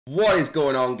What is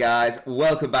going on, guys?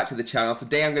 Welcome back to the channel.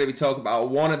 Today I'm going to be talking about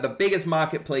one of the biggest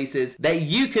marketplaces that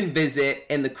you can visit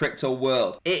in the crypto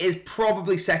world. It is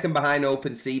probably second behind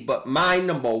OpenSea, but my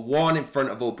number one in front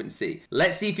of OpenSea.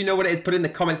 Let's see if you know what it is. Put in the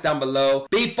comments down below.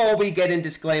 Before we get in,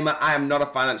 disclaimer, I am not a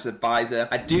financial advisor.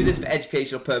 I do this for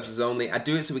educational purposes only. I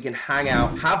do it so we can hang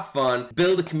out, have fun,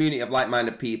 build a community of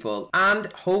like-minded people,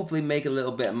 and hopefully make a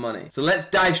little bit of money. So let's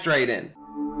dive straight in.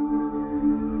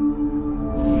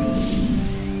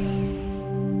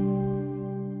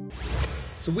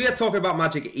 So we are talking about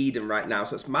Magic Eden right now.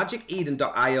 So it's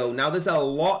magiceden.io. Now there's a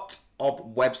lot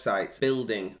of websites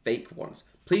building fake ones.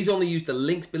 Please only use the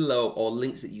links below or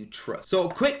links that you trust. So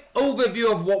a quick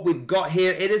overview of what we've got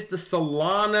here. It is the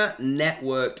Solana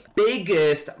network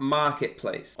biggest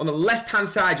marketplace. On the left-hand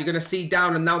side, you're going to see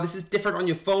down, and now this is different on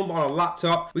your phone, but on a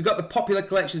laptop. We've got the popular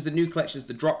collections, the new collections,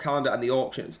 the drop calendar, and the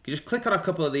auctions. You just click on a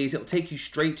couple of these. It'll take you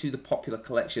straight to the popular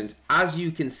collections. As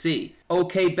you can see,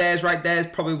 OK Bears right there is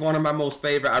probably one of my most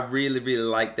favorite. I really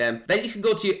like them. Then you can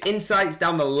go to your insights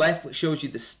down the left, which shows you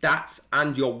the stats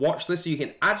and your watch list. So you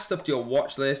can add stuff to your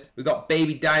watch list. We've got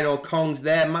Baby Dino Kongs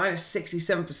there, minus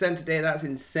 67% today. That's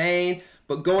insane.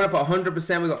 But going up at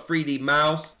 100%, we've got 3D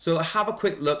Mouse. So have a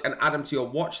quick look and add them to your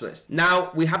watch list.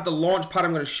 Now, we have the Launchpad.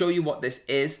 I'm going to show you what this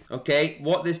is, okay?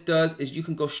 What this does is you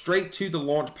can go straight to the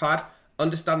Launchpad,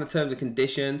 understand the terms and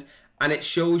conditions, and it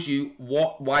shows you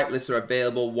what whitelists are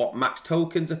available, what max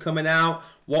tokens are coming out,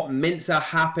 what mints are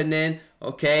happening,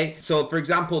 okay? So for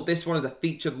example, this one is a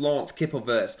featured launch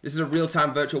Kippleverse. This is a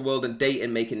real-time virtual world and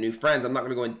dating, making new friends. I'm not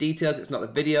gonna go in detail, it's not the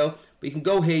video, but you can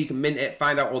go here, you can mint it,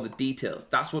 find out all the details.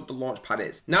 That's what the Launchpad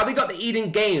is. Now they got the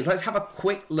Eden games. Let's have a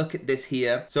quick look at this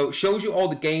here. So it shows you all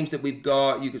the games that we've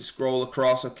got. You can scroll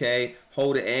across, okay?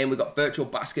 Hold it in. We've got Virtual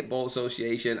Basketball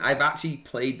Association. I've actually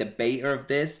played the beta of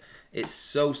this. It's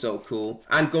so cool.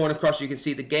 And going across, you can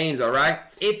see the games, all right?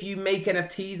 If you make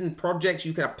NFTs and projects,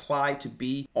 you can apply to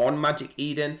be on Magic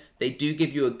Eden. They do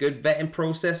give you a good vetting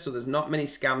process, so there's not many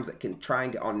scams that can try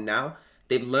and get on now.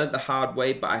 They've learned the hard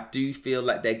way, but I do feel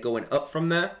like they're going up from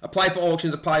there. Apply for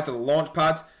auctions, apply for the launch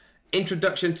pads.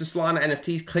 Introduction to Solana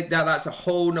NFTs, click that. That's a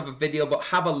whole nother video, but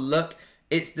have a look.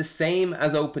 It's the same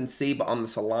as OpenSea, but on the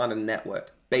Solana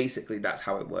network. Basically, that's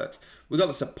how it works. We've got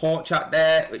the support chat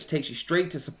there, which takes you straight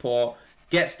to support.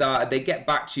 Get started. They get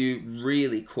back to you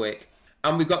really quick.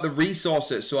 And we've got the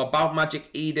resources. So about Magic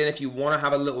Eden, if you want to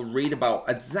have a little read about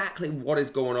exactly what is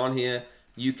going on here,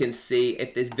 you can see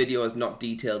if this video has not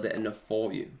detailed it enough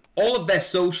for you. All of their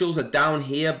socials are down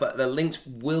here, but the links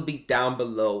will be down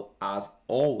below as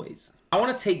always. I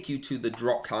want to take you to the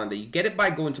drop calendar. You get it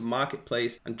by going to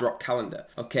marketplace and drop calendar.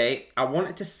 Okay, I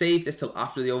wanted to save this till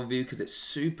after the overview because it's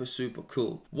super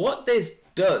cool. What this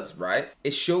does, right,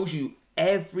 it shows you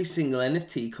every single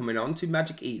NFT coming onto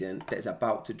Magic Eden that is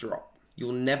about to drop.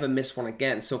 You'll never miss one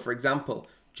again. So for example,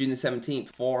 June the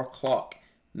 17th, 4 o'clock,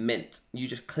 mint. You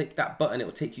just click that button, it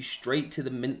will take you straight to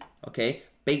the mint, okay?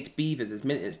 Baked Beavers is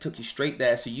mint, it's took you straight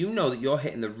there, so you know that you're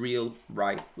hitting the real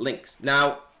right links.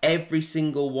 Now, every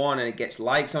single one, and it gets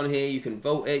likes on here, you can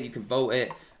vote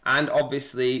it, and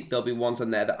obviously there'll be ones on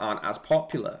there that aren't as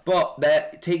popular, but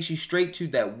that takes you straight to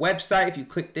their website. If you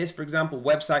click this, for example,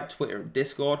 website, Twitter, and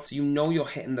Discord, so you know you're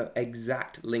hitting the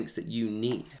exact links that you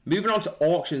need. Moving on to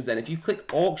auctions then, if you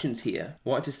click auctions here, I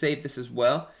wanted to save this as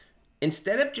well.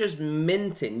 Instead of just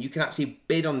minting, you can actually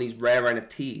bid on these rare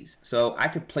NFTs. So I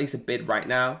could place a bid right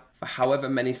now for however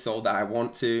many sold that I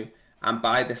want to, and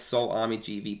buy the Soul Army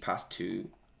GV Pass 2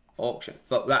 auction.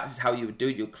 But that is how you would do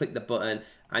it. You'll click the button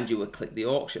and you would click the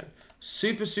auction.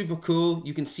 Super cool.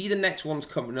 You can see the next ones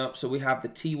coming up. So we have the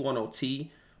T10T.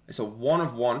 It's a 1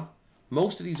 of 1.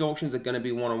 Most of these auctions are going to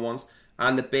be 1-on-1s,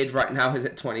 and the bid right now is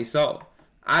at 20 SOL.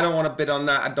 I don't want to bid on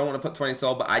that. I don't want to put 20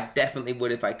 SOL, but I definitely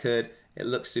would if I could. It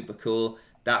looks super cool.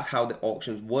 That's how the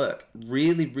auctions work.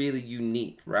 Really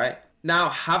unique, right? Now,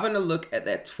 having a look at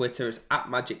their Twitter, it's at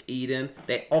Magic Eden.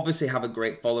 They obviously have a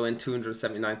great following,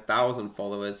 279,000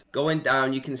 followers. Going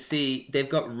down, you can see they've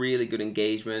got really good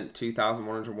engagement,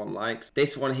 2,101 likes.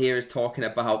 This one here is talking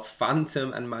about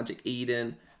Phantom and Magic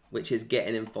Eden, which is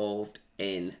getting involved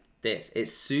in this.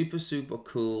 It's super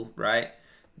cool, right?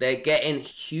 They're getting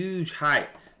huge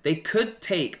hype. They could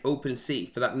take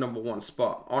OpenSea for that #1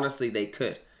 spot. Honestly, they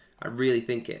could. I really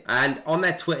think it. And on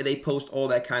their Twitter, they post all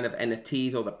their kind of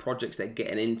NFTs, all the projects they're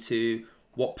getting into,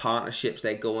 what partnerships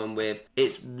they're going with.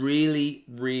 It's really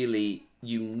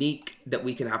unique that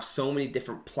we can have so many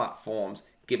different platforms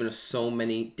giving us so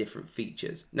many different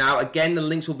features. Now, again, the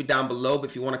links will be down below, but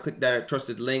if you want to click their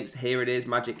trusted links, here it is,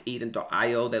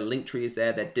 magiceden.io. Their link tree is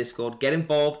there, their Discord. Get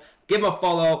involved, give them a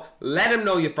follow, let them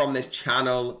know you're from this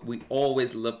channel. We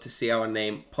always love to see our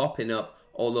name popping up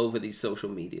all over these social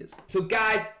medias. So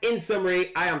guys, in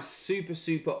summary, I am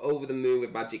super over the moon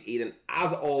with Magic Eden.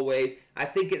 As always, I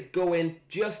think it's going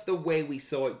just the way we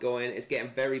saw it going. It's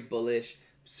getting very bullish.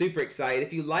 Super excited.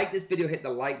 If you like this video, hit the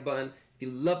like button. If you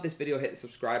love this video, hit the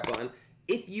subscribe button.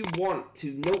 If you want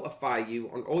to notify you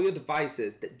on all your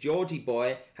devices that Georgie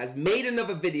Boy has made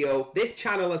another video, this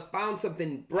channel has found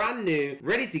something brand new,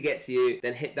 ready to get to you,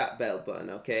 then hit that bell button,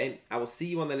 okay? I will see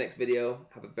you on the next video.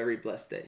 Have a very blessed day.